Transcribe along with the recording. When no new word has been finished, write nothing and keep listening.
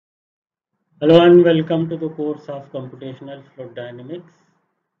Hello and welcome to the course of Computational Fluid Dynamics.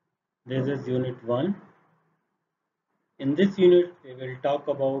 This is Unit 1. In this unit, we will talk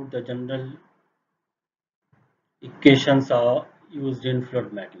about the general equations are used in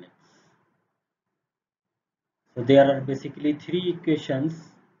fluid mechanics. So there are basically three equations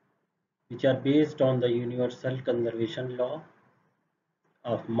which are based on the universal conservation law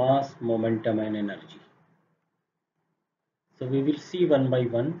of mass, momentum and energy. So we will see one by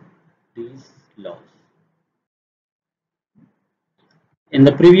one these laws. In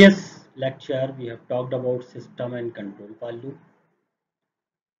the previous lecture, we have talked about system and control value,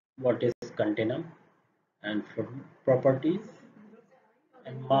 what is continuum and fluid properties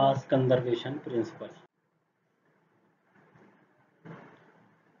and mass conservation principle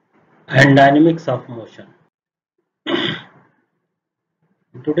and dynamics of motion.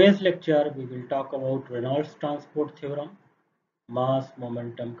 In today's lecture, we will talk about Reynolds transport theorem, mass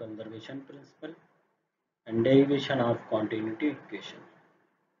momentum conservation principle, and derivation of continuity equation.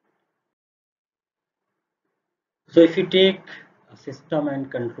 So if you take a system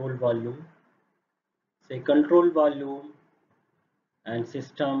and control volume, say control volume and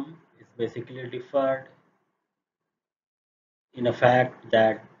system is basically differed in a fact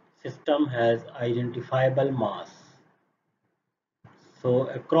that system has identifiable mass. So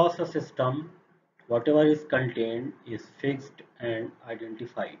across a system, whatever is contained is fixed and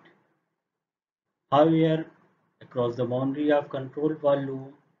identified. However, across the boundary of control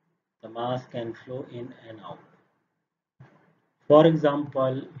volume, the mass can flow in and out. For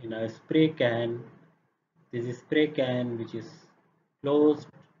example, in a spray can, this spray can which is closed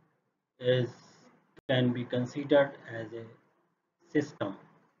is can be considered as a system.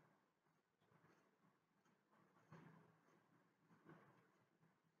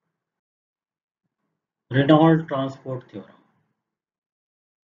 Reynolds transport theorem.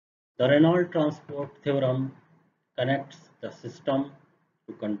 The Reynolds transport theorem connects the system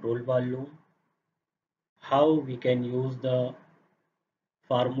to control volume. How we can use the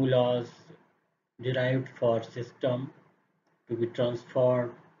formulas derived for system to be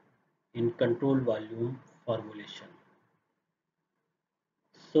transferred in control volume formulation.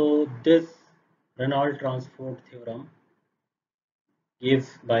 So this Reynolds transport theorem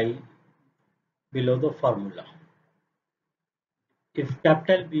gives by below the formula. If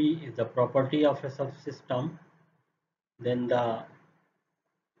capital B is the property of a subsystem, then the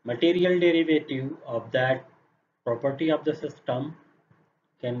material derivative of that property of the system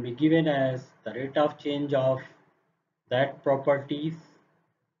can be given as the rate of change of that properties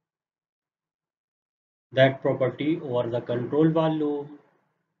that property over the control volume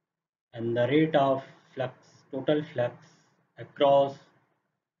and the rate of flux total flux across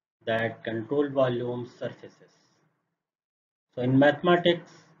that control volume surfaces. So in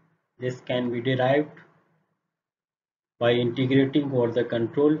mathematics this can be derived by integrating over the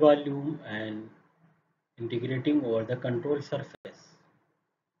control volume and integrating over the control surface.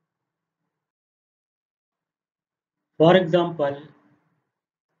 For example,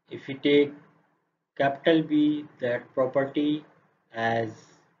 if we take capital B, that property as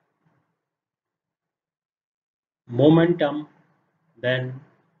momentum, then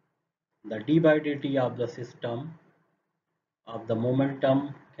the d by dt of the system of the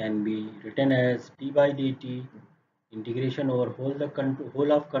momentum can be written as d by dt integration over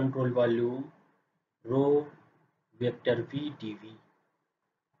whole of control volume rho vector v dv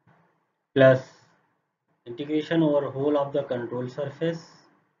plus integration over whole of the control surface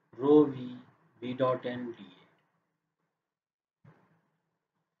rho v dot n dA.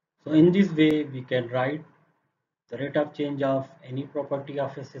 So in this way we can write the rate of change of any property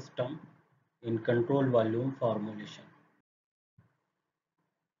of a system in control volume formulation.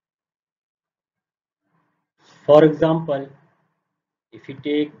 For example, if you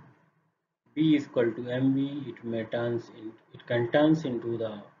take B is equal to mv, it can turn into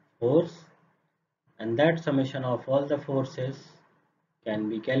the force, and that summation of all the forces can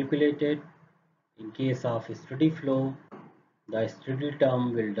be calculated. In case of steady flow, the steady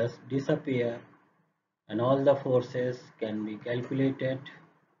term will just disappear and all the forces can be calculated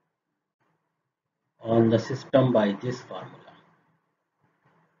on the system by this formula.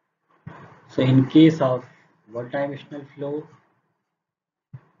 So in case of one-dimensional flow,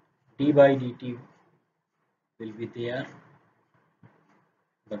 d by dt will be there.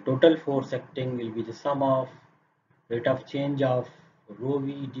 The total force acting will be the sum of rate of change of rho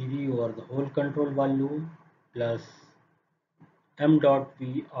v dv over the whole control volume plus m dot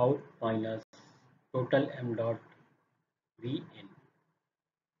v out minus total m dot v in.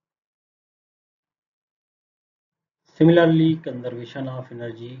 Similarly, conservation of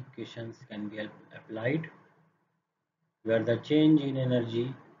energy equations can be applied, where the change in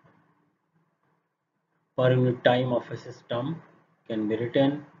energy per unit time of a system can be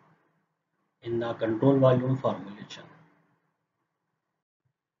written in the control volume formulation.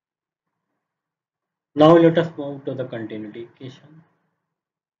 Now let us move to the continuity equation.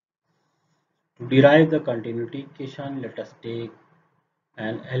 To derive the continuity equation, let us take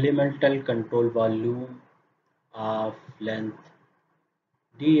an elemental control volume of length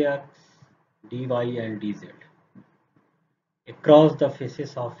dx, dy and dz. Across the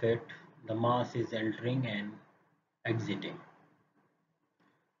faces of it, the mass is entering and exiting.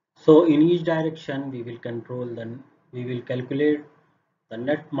 So in each direction, we will calculate the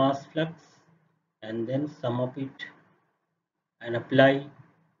net mass flux and then sum up it and apply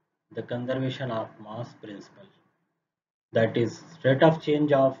the conservation of mass principle. That is, rate of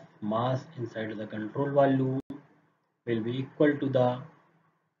change of mass inside the control volume will be equal to the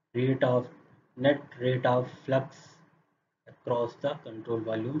rate of net rate of flux across the control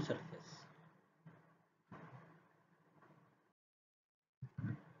volume surface.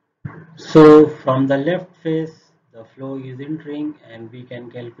 So from the left face, the flow is entering and we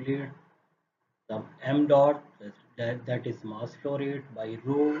can calculate the m dot, that is mass flow rate, by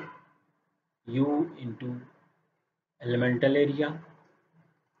rho u into elemental area,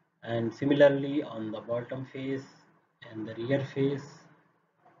 and similarly on the bottom face and the rear face,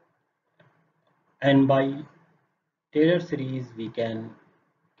 and by Taylor series we can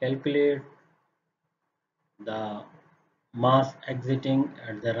calculate the mass exiting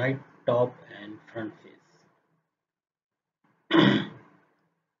at the right top and front face.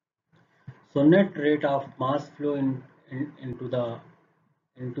 So net rate of mass flow into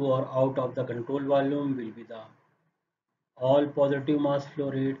or out of the control volume will be the all positive mass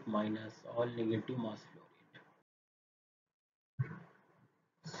flow rate minus all negative mass flow rate.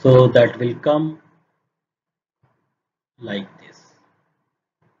 So that will come like this.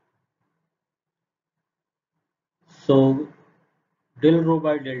 So del rho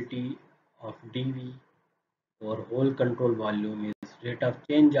by del T of dV over whole control volume is rate of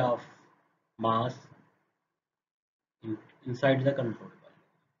change of mass inside the control volume.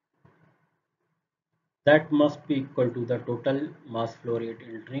 That must be equal to the total mass flow rate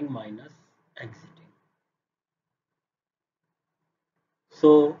entering minus exiting.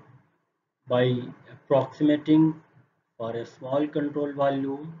 So by approximating for a small control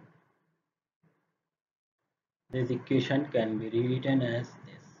volume, this equation can be rewritten as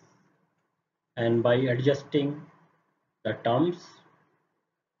this. And by adjusting the terms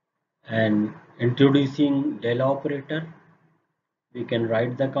and introducing del operator, we can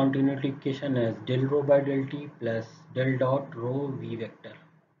write the continuity equation as del rho by del T plus del dot rho v vector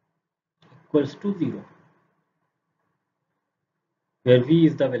equals to 0, where v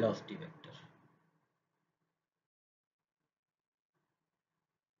is the velocity vector.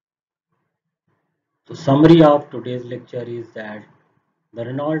 The summary of today's lecture is that the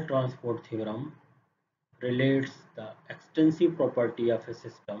Reynolds transport theorem relates the extensive property of a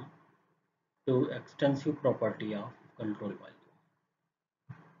system to extensive property of control volume.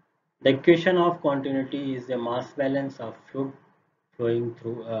 The equation of continuity is a mass balance of fluid flowing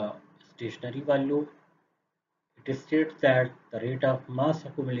through a stationary volume. It states that the rate of mass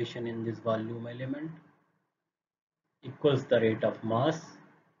accumulation in this volume element equals the rate of mass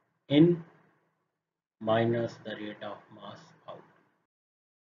in minus the rate of mass out.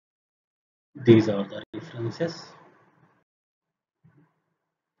 These are the references.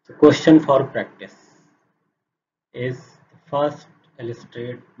 The question for practice is, first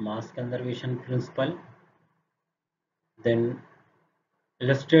illustrate mass conservation principle, then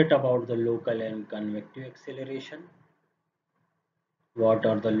illustrate about the local and convective acceleration. What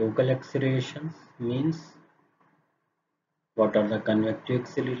are the local accelerations means? What are the convective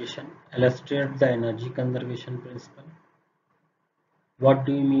acceleration? Illustrate the energy conservation principle. What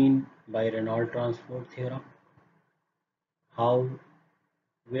do you mean by Reynolds transport theorem? How,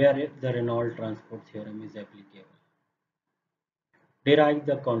 where the Reynolds transport theorem is applicable? Derive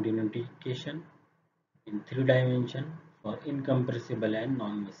the continuity equation in 3 dimensions for incompressible and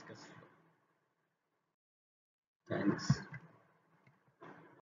non-viscous flow. Thanks.